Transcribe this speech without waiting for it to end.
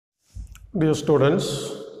Dear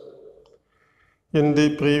students, in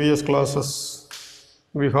the previous classes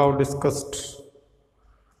we have discussed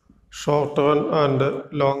short run and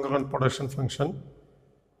long run production function,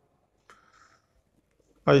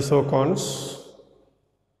 isocons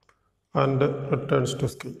and returns to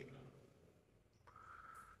scale.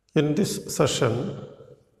 In this session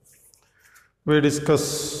we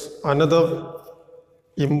discuss another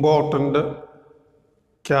important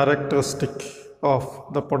characteristic of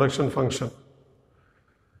the production function,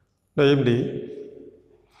 namely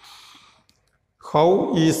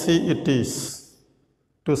how easy it is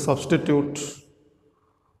to substitute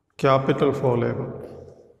capital for labor.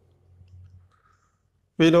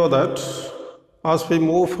 We know that as we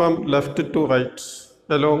move from left to right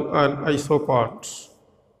along an isoquant,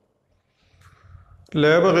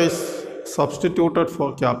 labor is substituted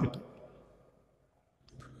for capital,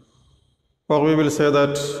 or we will say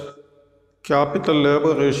that capital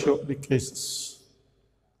labor ratio decreases.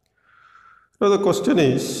 Now the question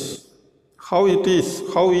is how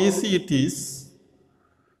easy it is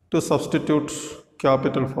to substitute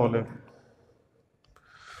capital for labor.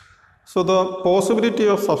 So the possibility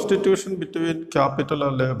of substitution between capital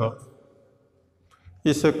and labor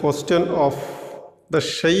is a question of the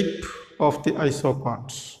shape of the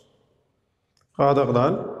isoquant rather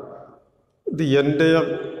than the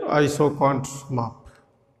entire isoquant map.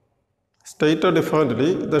 Stated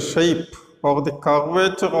differently, the shape or the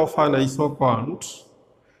curvature of an isoquant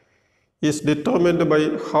is determined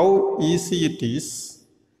by how easy it is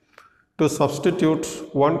to substitute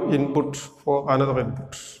one input for another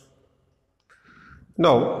input.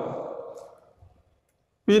 Now,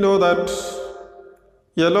 we know that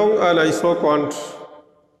along an isoquant,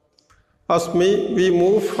 as we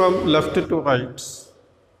move from left to right,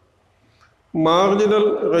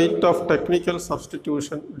 marginal rate of technical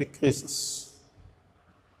substitution decreases.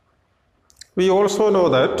 We also know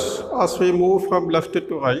that as we move from left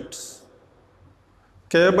to right,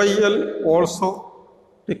 K by L also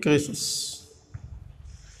decreases.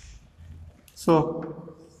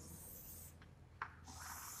 So,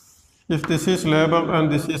 if this is labor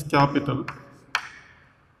and this is capital,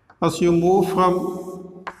 as you move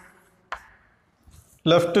from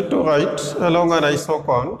left to right along an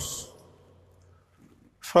isoquant,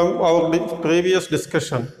 from our previous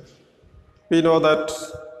discussion, we know that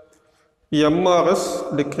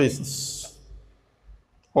MRS decreases,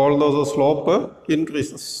 although the slope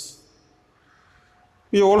increases.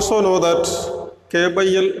 We also know that K by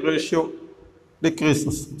L ratio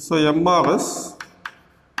decreases. So MRS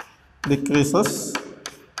decreases,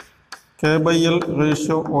 K by L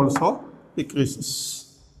ratio also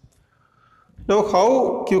decreases. Now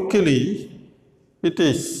how quickly it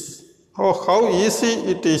is, or how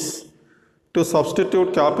easy it is to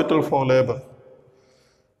substitute capital for labor.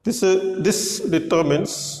 This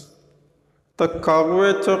determines the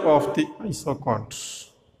curvature of the isoquant.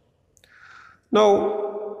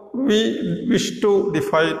 Now, we wish to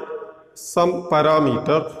define some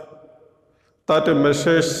parameter that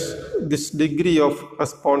measures this degree of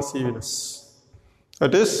responsiveness.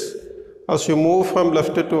 That is, as you move from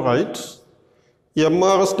left to right,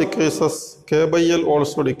 MRS decreases, K by L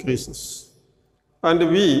also decreases.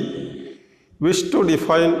 And we wish to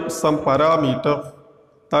define some parameter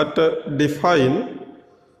that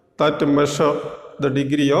measure the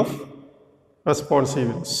degree of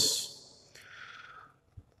responsiveness.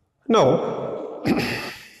 Now,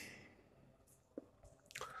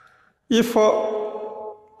 if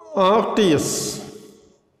RTS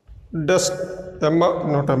does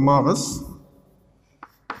not MRS,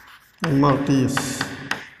 MRTS,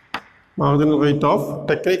 marginal rate of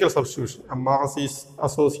technical substitution. MRS is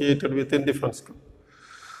associated with indifference group.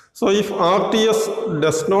 So if RTS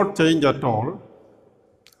does not change at all,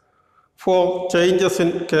 for changes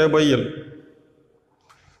in K by L,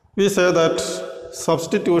 we say that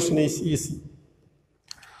substitution is easy.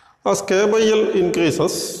 As K by L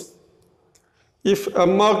increases, if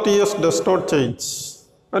MRTS does not change,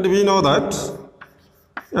 and we know that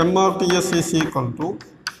MRTS is equal to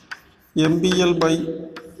MBL by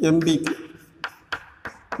MBK.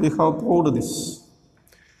 We have proved this.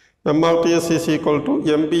 MRTS is equal to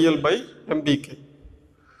MBL by MBK.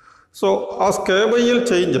 So, as K by L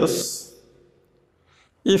changes,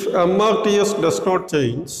 if MRTS does not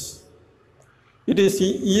change, it is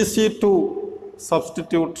easy to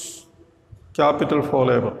substitute capital for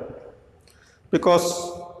labor,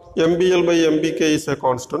 because MBL by MBK is a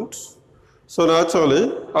constant. So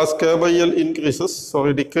naturally, as K by L decreases,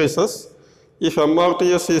 if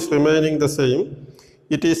MRTS is remaining the same,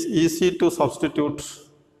 it is easy to substitute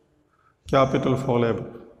capital for labor.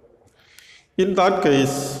 In that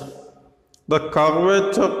case, the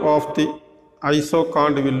curvature of the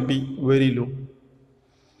isocant will be very low.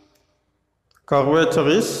 Curvature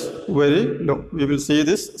is very low. We will see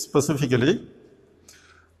this specifically.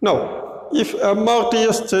 Now, if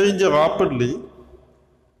MRTS change rapidly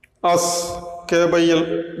as K by L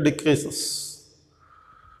decreases,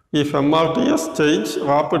 if MRTS change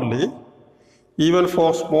rapidly, even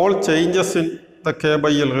for small changes in the K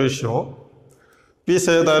by L ratio, we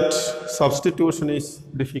say that substitution is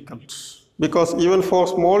difficult. Because even for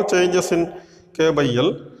small changes in K by L,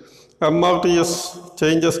 MRTS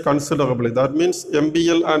changes considerably. That means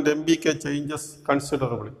MBL and MBK changes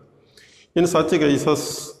considerably. In such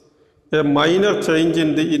cases, a minor change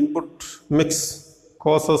in the input mix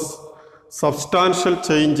causes substantial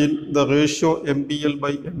change in the ratio MBL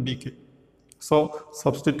by MBK. So,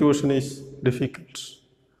 substitution is difficult.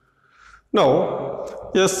 Now,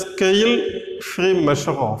 a scale-free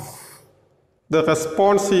measure of the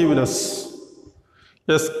responsiveness,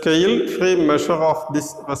 a scale-free measure of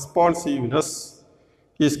this responsiveness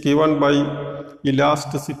is given by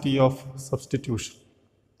elasticity of substitution.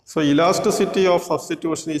 So, elasticity of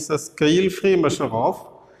substitution is a scale-free measure of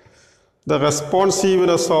the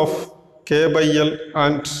responsiveness of K by L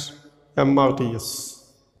and MRTS.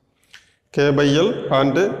 K by L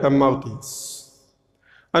and MRTS.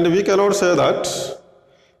 And we cannot say that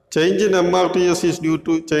change in MRTS is due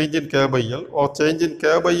to change in K by L or change in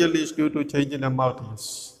K by L is due to change in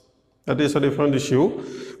MRTS. That is a different issue.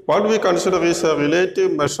 What we consider is a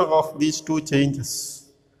relative measure of these two changes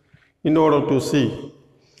in order to see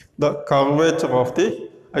the curvature of the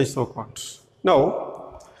isocant.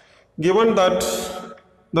 Now, given that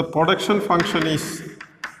the production function is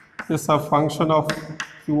a function of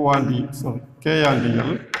Q and E, K and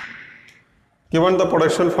L, given the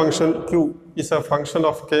production function Q is a function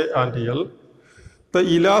of K and L, the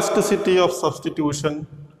elasticity of substitution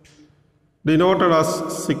denoted as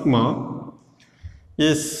sigma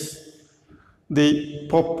is the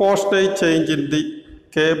proportionate change in the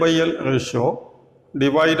K by L ratio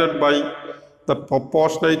divided by the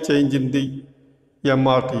proportionate change in the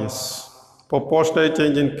MRTS. Proportionate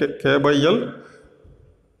change in K by L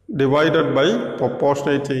divided by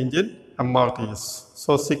proportionate change in MRTS.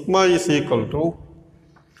 So, sigma is equal to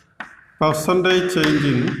percentage change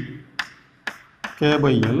in K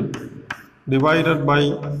by L divided by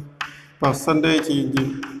percentage change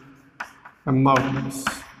in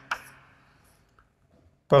MRTS.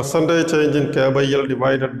 Percentage change in K by L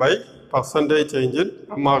divided by percentage change in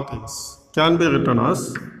MRTS can be written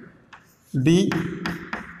as d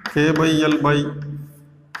K by L by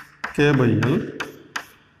K by L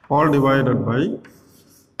all divided by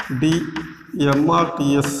d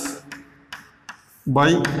MRTS by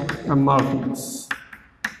MRTS.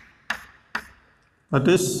 That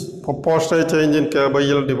is proportionate change in K by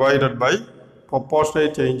L divided by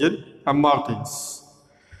proportionate change in MRTS.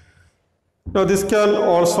 Now this can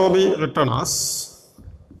also be written as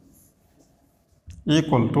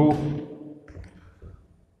equal to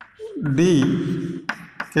d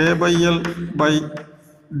K by L by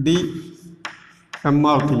d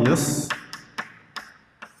MRTS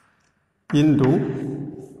into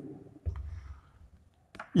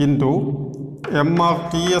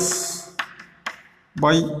MRTS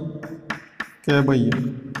by K by L.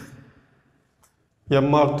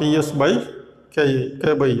 MRTS by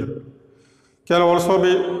K by L can also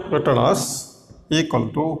be written as equal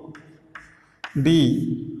to d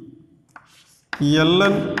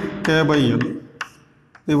ln K by L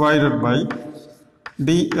divided by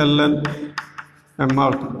d ln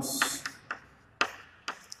MRTS.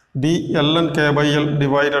 d ln K by L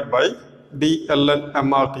divided by d ln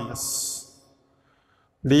MRTS.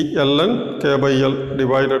 d ln K by L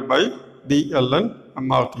divided by d ln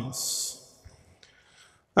MRTS.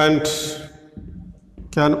 And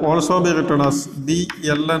can also be written as d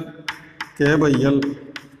ln K by L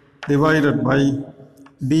divided by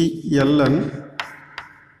d ln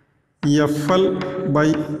FL by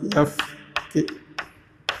FK,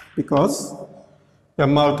 because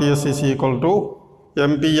MRTS is equal to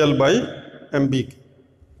MBL by MBK.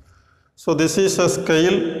 So this is a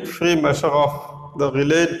scale-free measure of the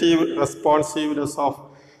relative responsiveness of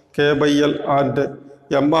K by L and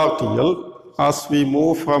MRTL as we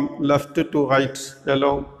move from left to right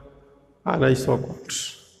along an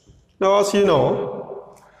isocant. Now as you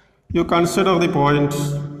know, you consider the point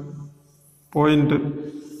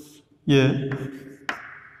A,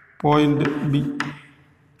 point B.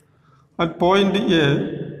 At point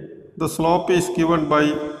A, the slope is given by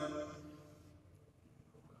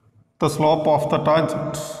the slope of the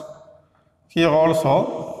tangent. Here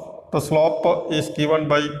also, the slope is given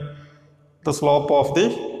by the slope of the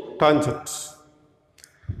tangent.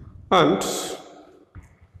 and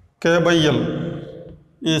K by L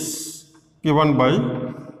is given by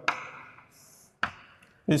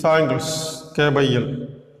these angles K by L.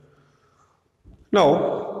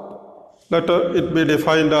 Now let it be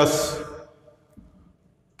defined as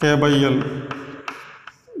K by L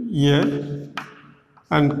A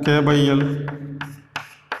and K by L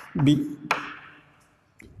B.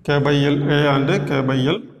 K by L A and K by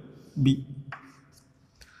L B.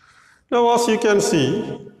 Now as you can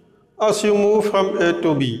see, as you move from A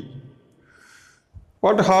to B,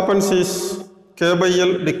 what happens is K by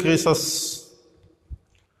L decreases.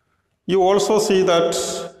 You also see that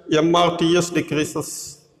MRTS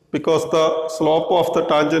decreases because the slope of the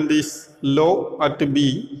tangent is low at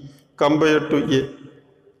B compared to A.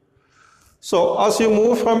 So as you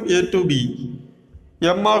move from A to B,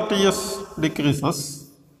 MRTS decreases,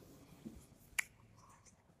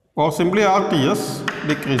 or simply RTS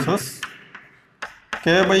decreases.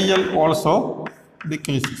 K by L also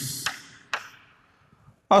decreases.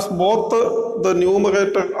 As both the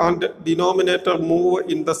numerator and denominator move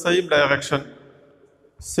in the same direction,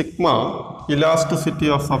 sigma, elasticity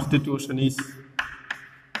of substitution, is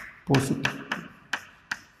positive.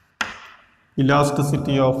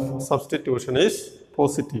 Elasticity of substitution is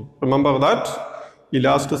positive. Remember that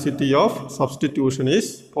elasticity of substitution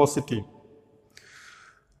is positive.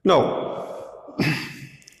 Now,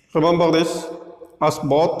 remember this, as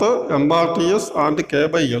both MRTS and K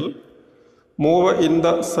by L move in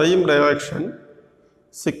the same direction,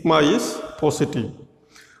 sigma is positive.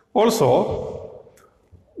 Also,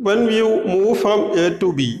 when you move from A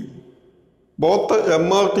to B, both the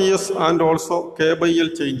MRTS and also K by L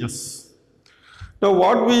changes. Now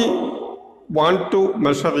what we want to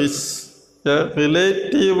measure is a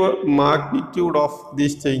relative magnitude of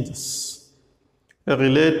these changes. A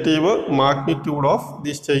relative magnitude of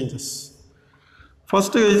these changes.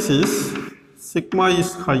 First case is sigma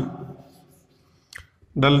is high.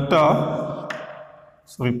 Delta,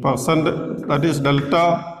 percent, that is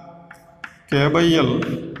delta K by L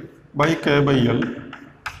by K by L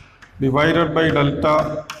divided by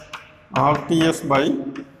delta RTS by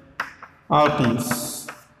RTS.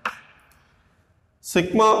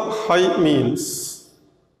 Sigma high means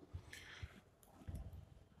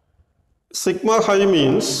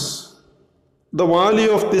the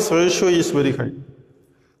value of this ratio is very high.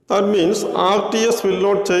 That means RTS will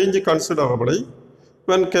not change considerably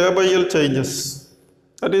when K by L changes.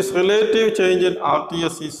 That is, relative change in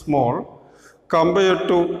RTS is small compared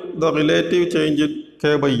to the relative change in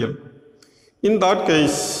K by L. In that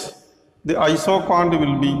case, the isoquant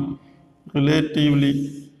will be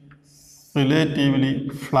relatively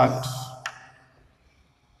flat.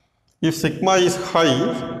 If sigma is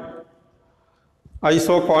high,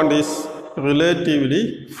 isoquant is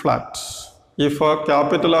relatively flat. If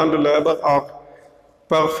capital and labor are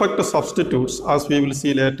perfect substitutes, as we will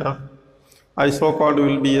see later, isoquant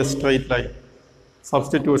will be a straight line.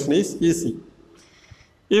 Substitution is easy.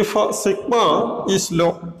 If sigma is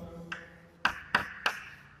low,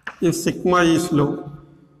 sigma is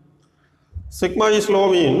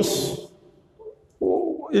low means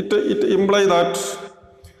it implies that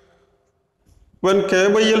when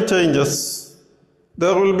K by L changes,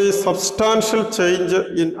 there will be substantial change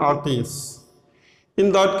in RTS.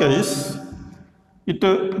 In that case,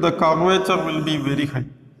 the curvature will be very high.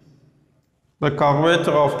 The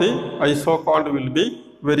curvature of the isoquant will be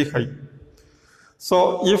very high.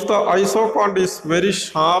 So if the isoquant is very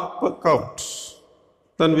sharp curved,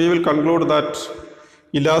 then we will conclude that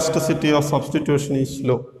elasticity of substitution is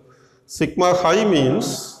low. Sigma high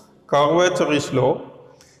means curvature is low.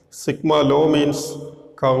 Sigma low means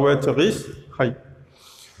curvature is high.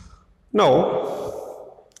 Now,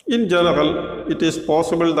 in general, it is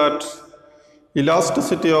possible that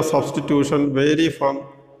elasticity of substitution vary from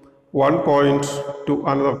one point to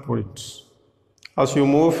another point. As you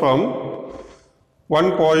move from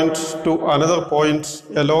one point to another point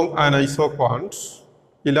along an isoquant,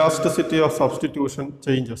 elasticity of substitution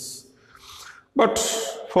changes. But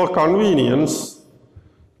for convenience,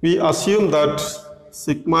 we assume that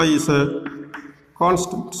sigma is a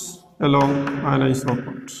constant along an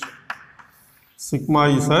isoquant. Sigma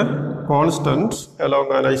is a constant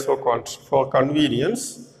along an isoquant. For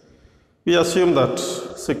convenience, we assume that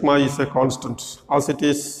sigma is a constant, as it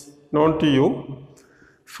is known to you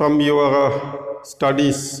from your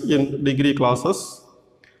studies in degree classes.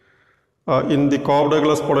 In the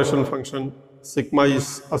Cobb-Douglas production function, sigma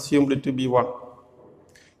is assumed to be 1.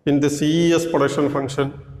 In the CES production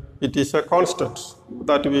function, it is a constant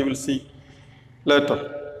that we will see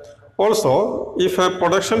later. Also, if a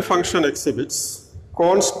production function exhibits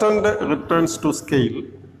constant returns to scale,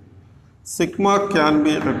 sigma can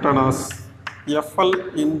be written as FL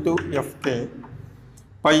into Fk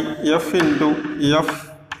by F into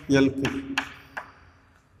FLk.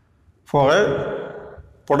 For a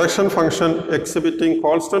production function exhibiting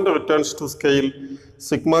constant returns to scale,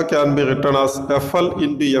 sigma can be written as FL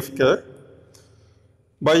into Fk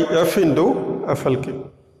by F into FLk.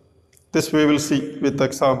 This we will see with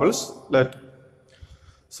examples later.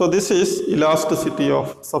 So this is elasticity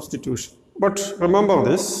of substitution. But remember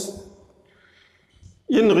this,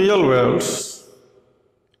 in real world,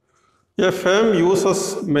 a firm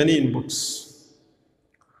uses many inputs.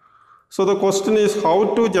 So the question is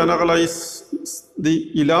how to generalize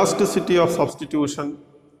the elasticity of substitution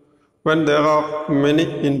when there are many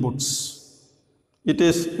inputs. It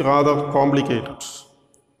is rather complicated.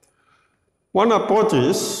 One approach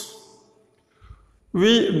is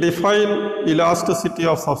we define elasticity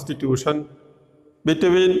of substitution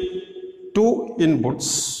between two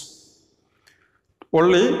inputs,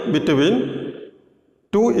 only between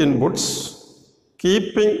two inputs,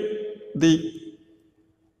 keeping the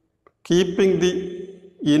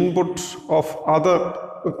input of other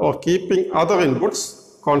or keeping other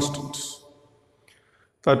inputs constant.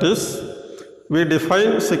 That is, we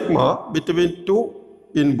define sigma between two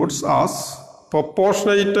inputs as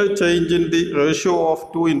proportionate change in the ratio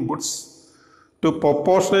of two inputs to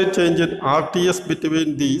proportionate change in RTS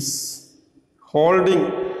between these, holding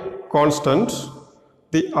constant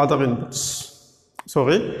the other inputs.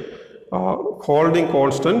 Holding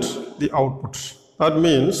constant the output. That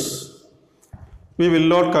means we will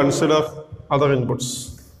not consider other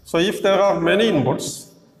inputs. So if there are many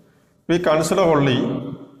inputs, we consider only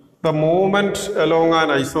the movement along an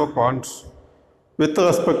isoquant with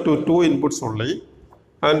respect to two inputs only,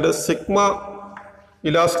 and the sigma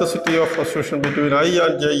elasticity of substitution between I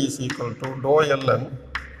and j is equal to dou ln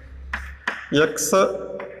xi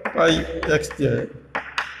xj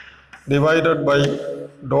divided by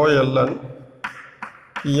dou ln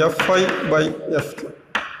fi by fk.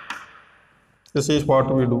 This is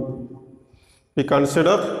what we do. We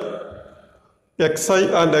consider xi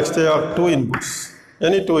and xj are two inputs.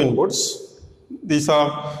 Any two inputs. These are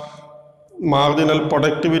marginal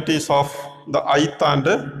productivities of the ith and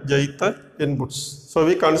jth inputs. So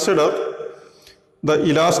we consider the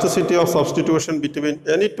elasticity of substitution between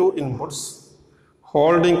any two inputs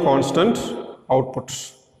holding constant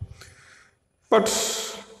outputs. But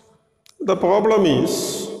the problem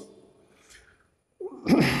is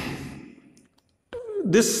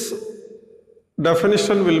this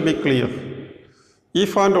definition will be clear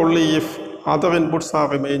if and only if other inputs are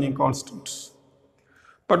remaining constant.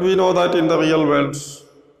 But we know that in the real world,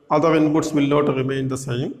 other inputs will not remain the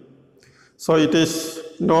same. So it is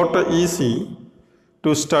not easy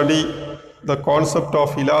to study the concept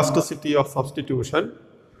of elasticity of substitution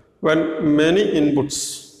when many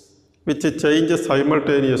inputs which change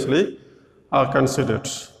simultaneously are considered.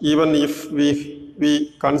 Even if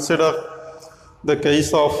we consider the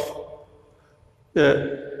case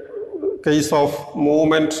of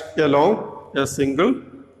movement along a single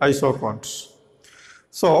isoquant.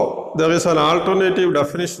 So there is an alternative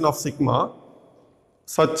definition of sigma,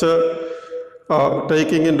 such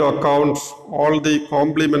taking into account all the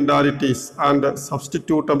complementarities and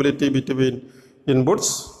substitutability between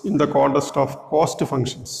inputs in the context of cost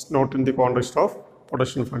functions, not in the context of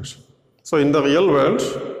production function. So in the real world,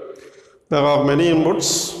 there are many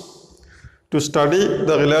inputs. To study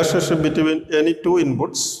the relationship between any two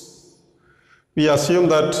inputs, we assume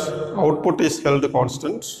that output is held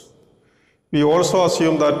constant. We also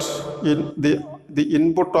assume that the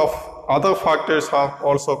input of other factors are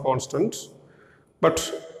also constant.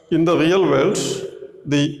 But in the real world,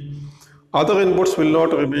 the other inputs will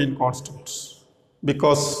not remain constant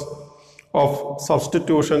because of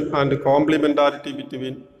substitution and complementarity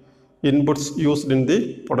between inputs used in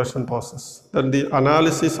the production process. Then the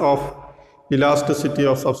analysis of elasticity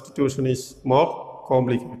of substitution is more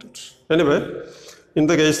complicated. Anyway, in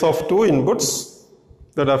the case of two inputs,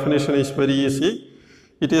 the definition is very easy.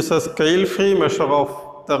 It is a scale-free measure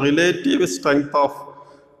of the relative strength of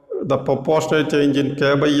the proportional change in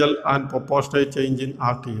K by L and proportional change in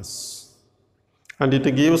RTS. And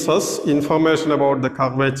it gives us information about the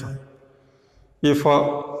curvature. If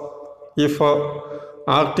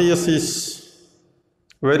RTS is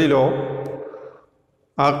very low,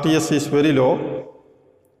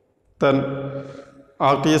 then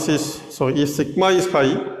if sigma is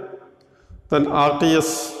high, then RTS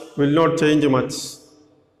will not change much.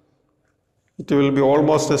 It will be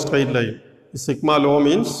almost a straight line. If sigma low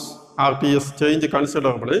means RTS change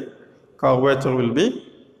considerably, curvature will be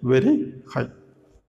very high.